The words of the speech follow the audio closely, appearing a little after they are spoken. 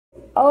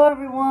Hello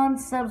everyone,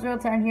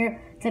 Sub010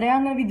 here. Today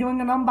I'm going to be doing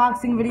an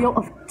unboxing video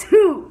of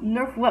 2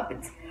 Nerf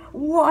weapons.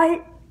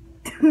 What?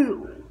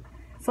 2?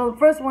 So the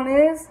first one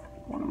is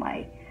one of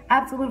my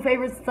absolute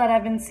favorites that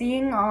I've been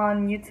seeing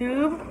on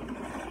YouTube.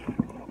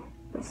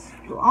 The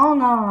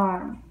Strong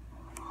Arm.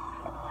 Oh,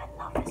 I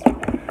love this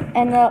one.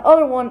 And the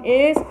other one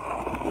is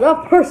the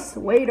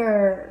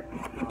Persuader.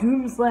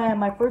 Doom Slam,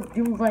 my first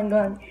Doom Slam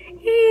gun.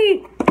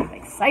 Eee! I'm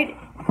excited.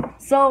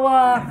 So,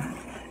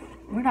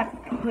 we're not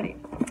going to put it.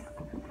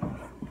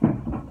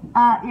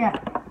 Yeah.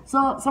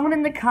 So, someone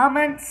in the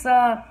comments,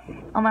 on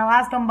my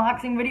last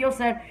unboxing video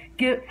said,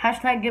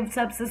 hashtag give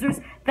Seb scissors.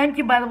 Thank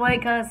you, by the way,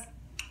 because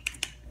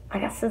I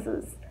got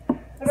scissors.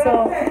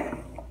 So,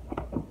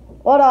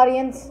 what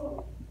audience?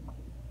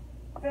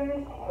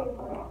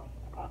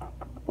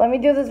 Let me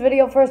do this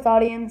video first,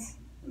 audience.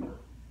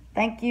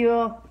 Thank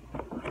you.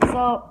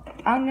 So,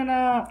 I'm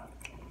gonna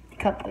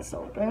cut this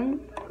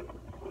open.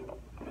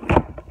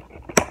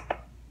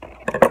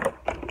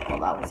 Well,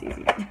 that was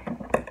easy.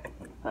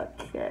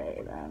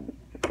 Okay, then.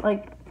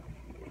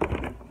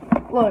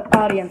 Look,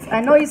 audience.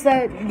 I know you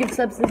said give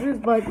Seb scissors,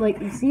 but,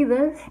 you see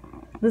this?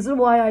 This is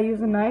why I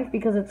use a knife,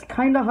 because it's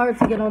kind of hard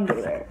to get under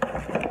there.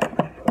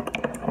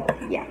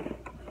 Yeah.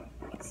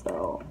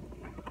 So,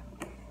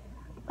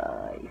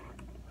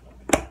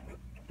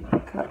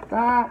 cut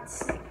that.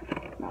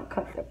 Now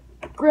cut the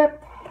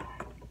grip.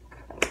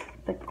 Cut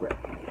the grip.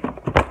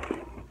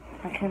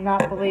 I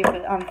cannot believe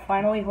it. I'm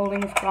finally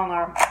holding a strong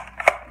arm.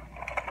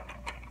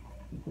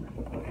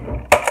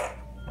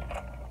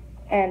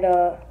 And,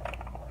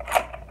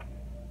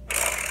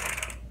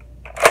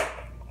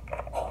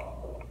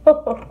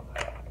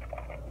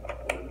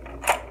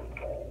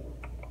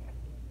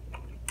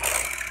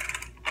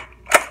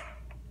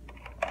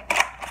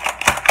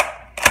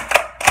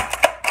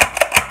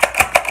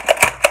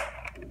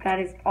 that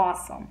is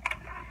awesome.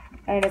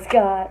 And it's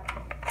got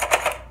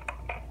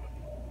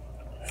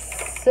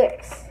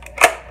 6.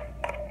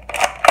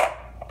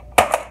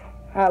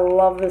 I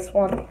love this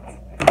one.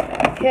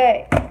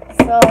 Okay,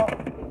 so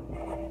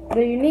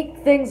the unique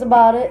things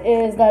about it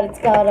is that it's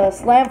got a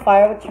slam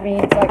fire, which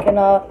means I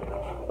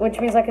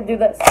can do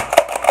this.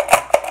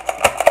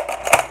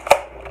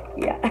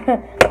 Yeah,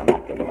 I'm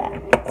not good at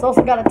that. It's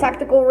also got a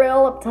tactical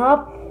rail up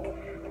top,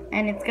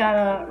 and it's got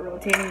a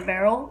rotating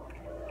barrel,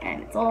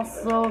 and it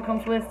also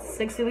comes with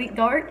 6 elite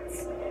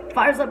darts,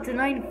 fires up to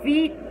 9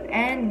 feet,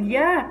 and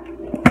yeah.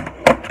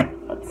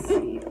 Let's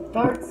see, the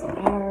darts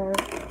are...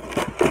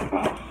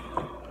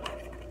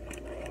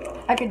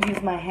 I could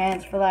use my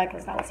hands for that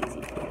because that was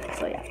easy.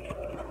 So yeah,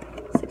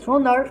 6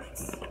 phone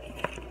darts.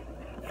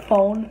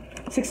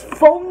 6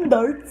 phone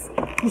darts.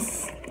 You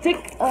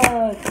stick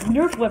a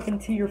Nerf weapon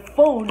to your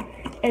phone,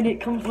 and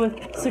it comes with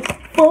 6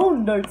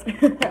 phone darts.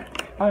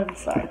 I'm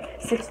sorry,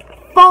 6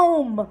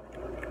 foam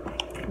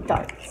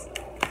darts.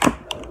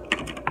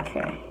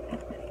 Okay.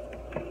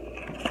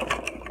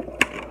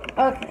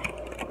 Okay.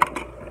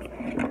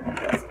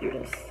 Let's do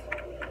this.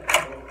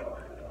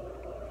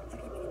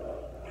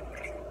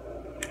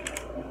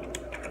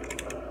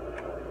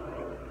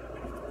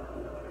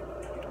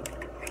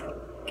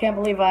 Can't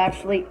believe I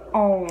actually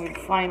own,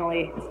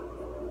 finally.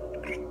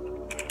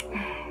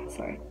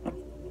 Sorry.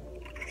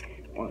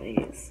 One of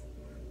these.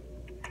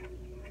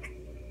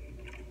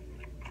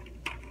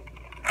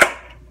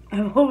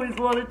 I've always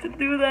wanted to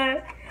do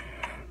that.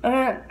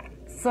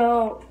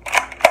 So.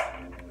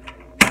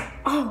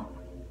 Oh!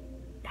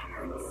 That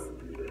hurts.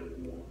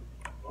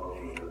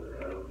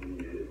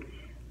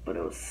 But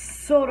it was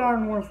so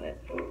darn worth it.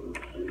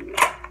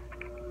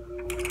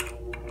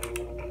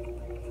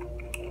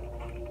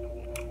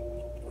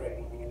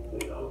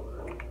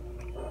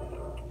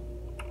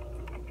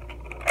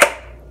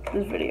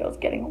 This video is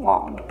getting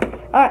long.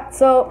 Alright,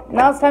 so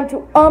now it's time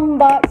to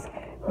unbox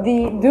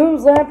the Doom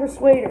Slam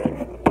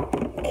Persuader.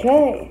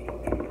 Okay.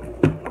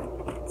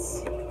 Let's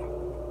see.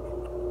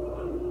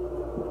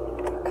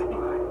 Come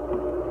on.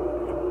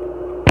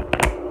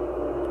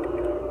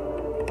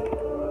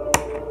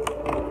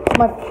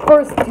 My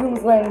first Doom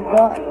Slam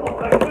gun.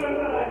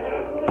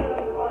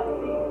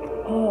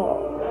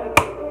 Oh.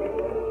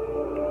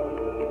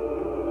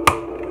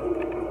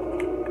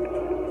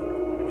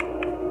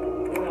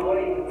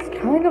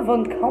 Kind of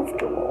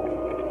uncomfortable,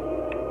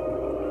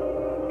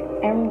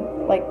 and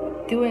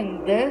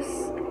doing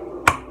this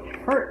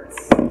hurts.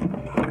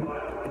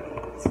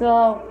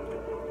 So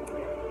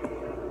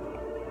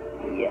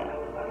yeah,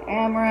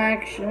 hammer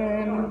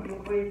action,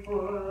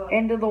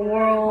 end of the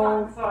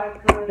world,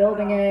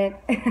 building it.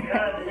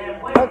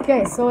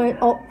 Okay, so it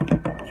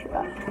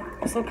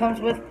also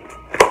comes with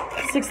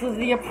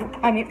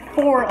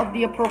 4 of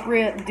the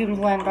appropriate Doom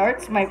Slam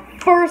darts. My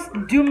first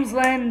Doom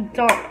Slam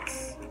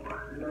darts.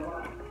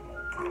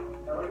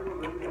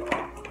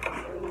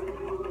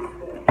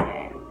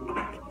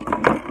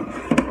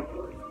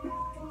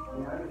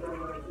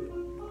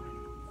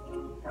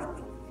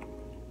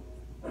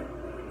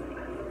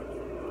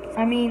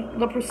 I mean,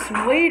 the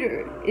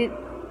Persuader, it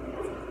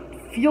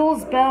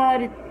feels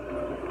bad, it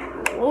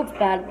holds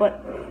bad,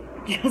 but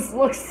just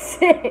looks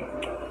sick.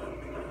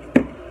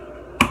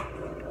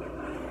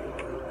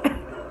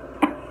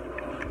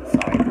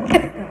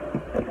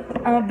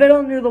 I'm a bit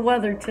under the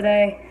weather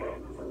today.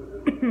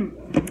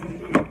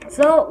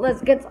 So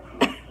let's get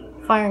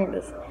firing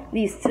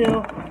these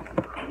two.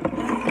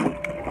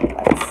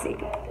 Let's see.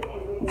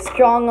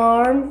 Strong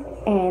arm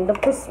and the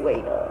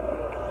persuader.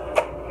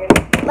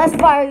 Let's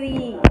fire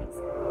these.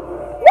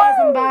 Guys,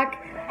 I'm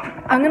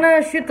back. I'm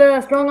gonna shoot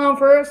the strong arm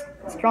first.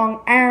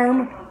 Strong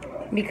arm.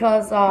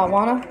 Because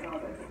wanna.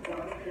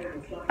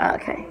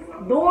 Okay.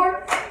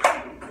 Door.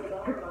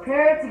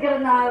 Prepare to get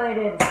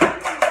annihilated.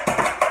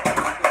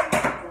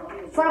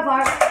 Slap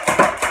fire.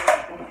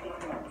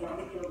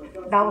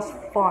 That was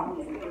fun.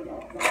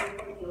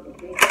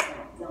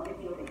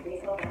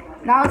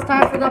 Now it's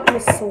time for the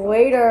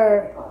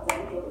persuader.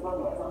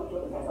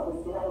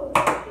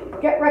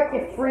 Get wrecked,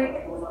 you freak.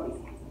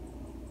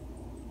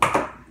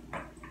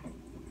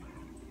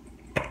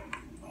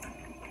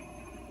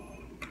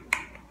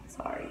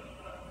 Sorry.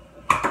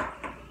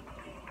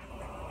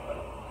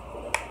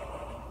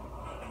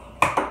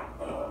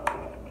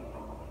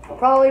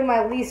 Probably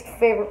my least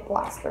favorite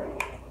blaster.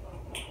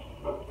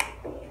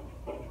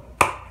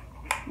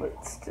 But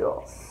it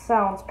still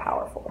sounds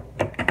powerful.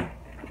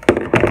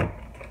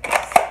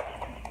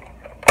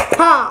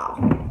 Ha!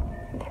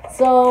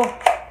 So,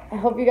 I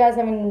hope you guys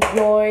have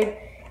enjoyed.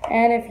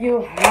 And if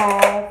you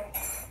have,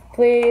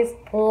 please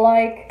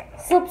like,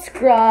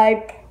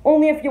 subscribe,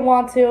 only if you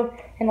want to.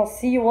 And I'll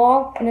see you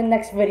all in the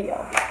next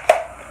video.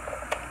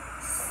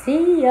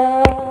 See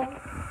ya!